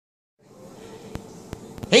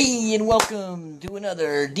Hey, and welcome to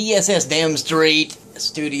another D.S.S. Demonstrate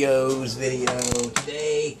Studios video.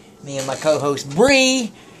 Today, me and my co-host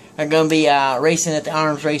Bree are going to be racing at the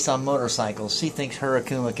arms race on motorcycles. She thinks her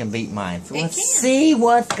Akuma can beat mine. So let's see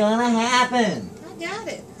what's going to happen. I got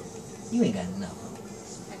it. You ain't got nothing.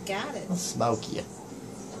 I got it. I'll smoke you.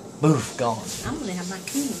 Boof, gone. I'm going to have my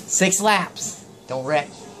Akuma. 6 laps. Don't wreck.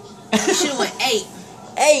 You should have went 8.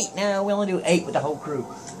 8! No, we only do 8 with the whole crew.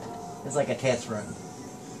 It's like a test run.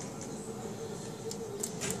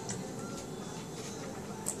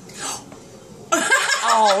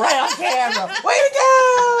 Oh, right on camera. Way to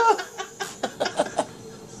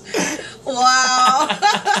go! Wow.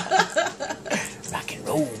 Rock and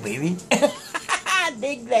roll, baby.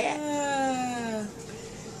 Dig that.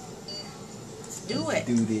 Let's do it. Let's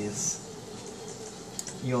do this.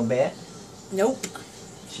 You gonna bet? Nope.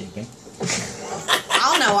 Chicken.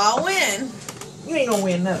 I'll know I'll win. You ain't gonna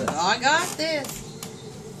win nothing. I got this.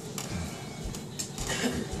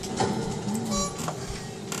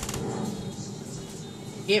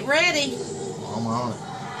 Get ready. I'm on it.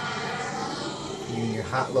 You and your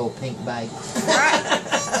hot little pink bike. Right.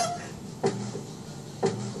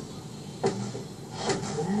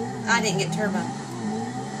 I didn't get turbo.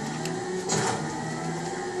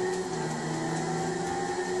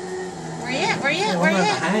 Where you at? Where you at? Where you I'm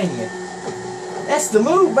at? behind you. That's the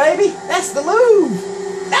move, baby. That's the move.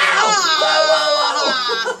 Ow!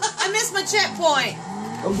 Whoa! I missed my checkpoint.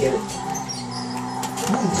 Go get it.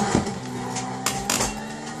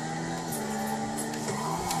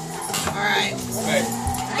 Alright.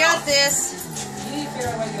 Got this. You need to figure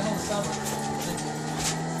out a way to get home summer.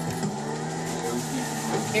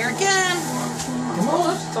 Here it comes. Come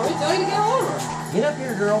on, so we tell you to get over. Get up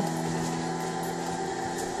here, girl.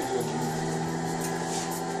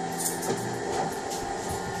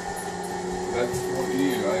 That's what you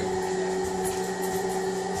need, right?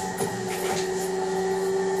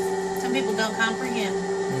 Some people don't comprehend.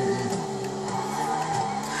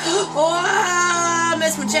 Oh, I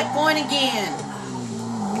missed my checkpoint again.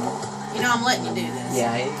 You know I'm letting you do this.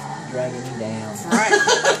 Yeah, you're dragging me down. Right.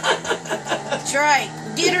 That's right.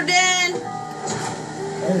 Get her done.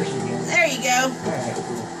 There she goes. There you go. Alright,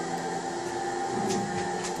 cool.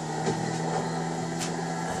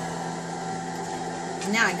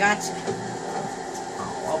 Now I got you.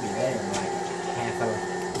 Oh, I'll be there in like half hour.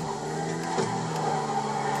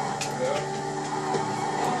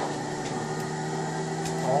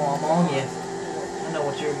 Oh, I'm on you. I know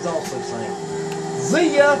what your exhaust looks like.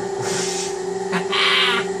 See ya!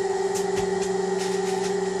 Aha.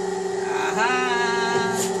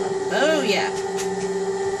 Oh, yeah.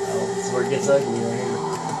 Oh, this is where it gets ugly right here.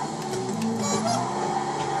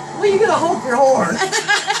 Well, you gotta honk your horn.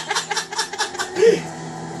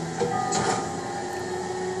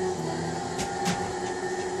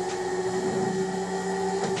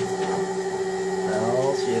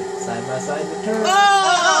 Oh, shit. Side by side with turn.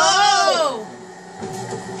 Oh!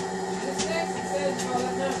 This next, it says, oh,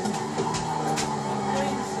 that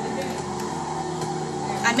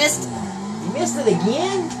I missed. You missed it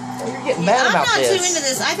again? Oh, you're getting Yeah, bad I'm about not this. too into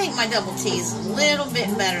this. I think my double T is a little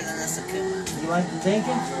bit better than this Akuma. You like the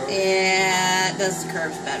thinking? Yeah, it does the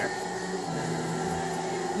curves better.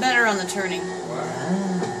 Better on the turning. Here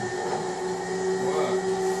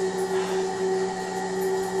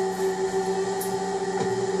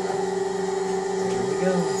we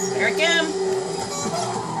go. Here it comes.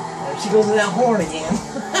 There she goes with that horn again.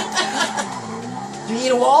 Did you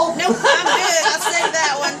eat a wall? Nope, I'm good. I'll save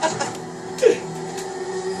that one.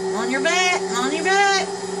 On your back. On your back.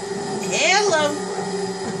 Hello.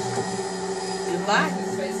 Goodbye.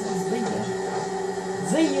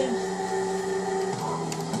 See ya.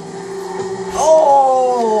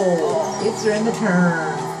 Oh! It's her in the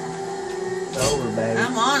turn. It's over, baby.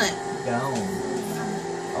 I'm on it. Gone.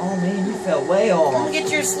 Oh, man, you fell way I'm off. gonna get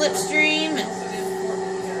your slipstream. And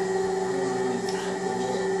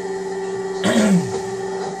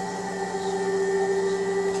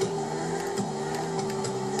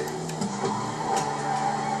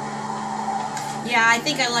yeah, I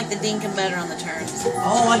think I like the dinkum better on the turns.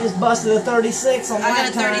 Oh, I just busted a 36 on I got lap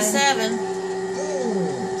a time. 37.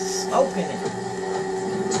 Ooh, smoking it.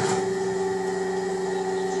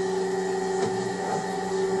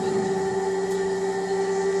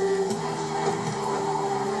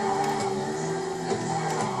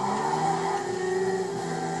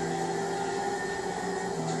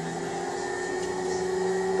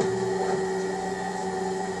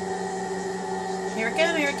 Here it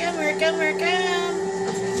comes, here it comes, here it comes, here it comes.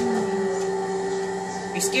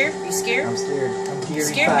 Are you scared? Are you scared? I'm scared. I'm teary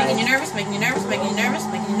Scared? Making you nervous, making you nervous, making you nervous,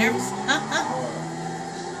 making you nervous. Huh? Huh?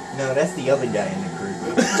 No, that's the other guy in the crew.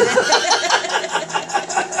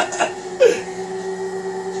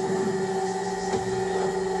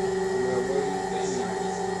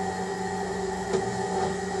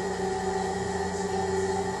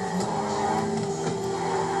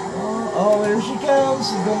 Oh, there she comes.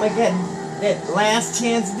 She's gonna make that last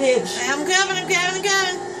chance ditch. I'm coming, I'm coming, I'm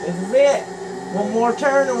coming. This is it. One more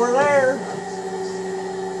turn and we're there.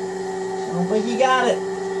 I don't think you got it.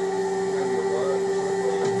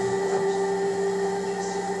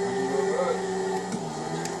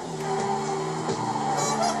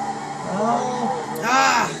 Oh.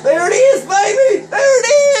 Ah! There it is, baby! There it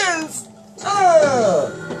is!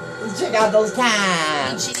 Let's check out those You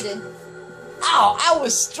times. cheated. Oh, I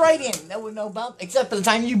was straight in. There was no bump, except for the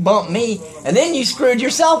time you bumped me, and then you screwed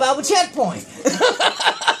yourself out of a checkpoint.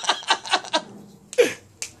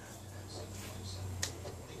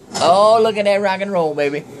 Oh, look at that rock and roll,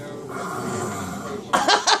 baby.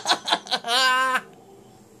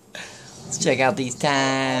 Let's check out these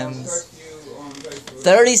times.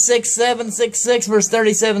 36.766 versus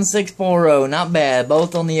 37.640. Not bad.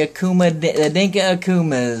 Both on the Dinka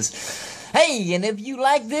Akumas. Hey, and if you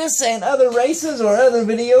like this and other races or other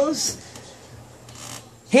videos,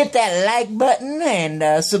 hit that like button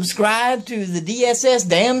and subscribe to the D.S.S.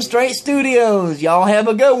 Damn Straight Studios. Y'all have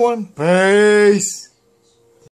a good one. Peace.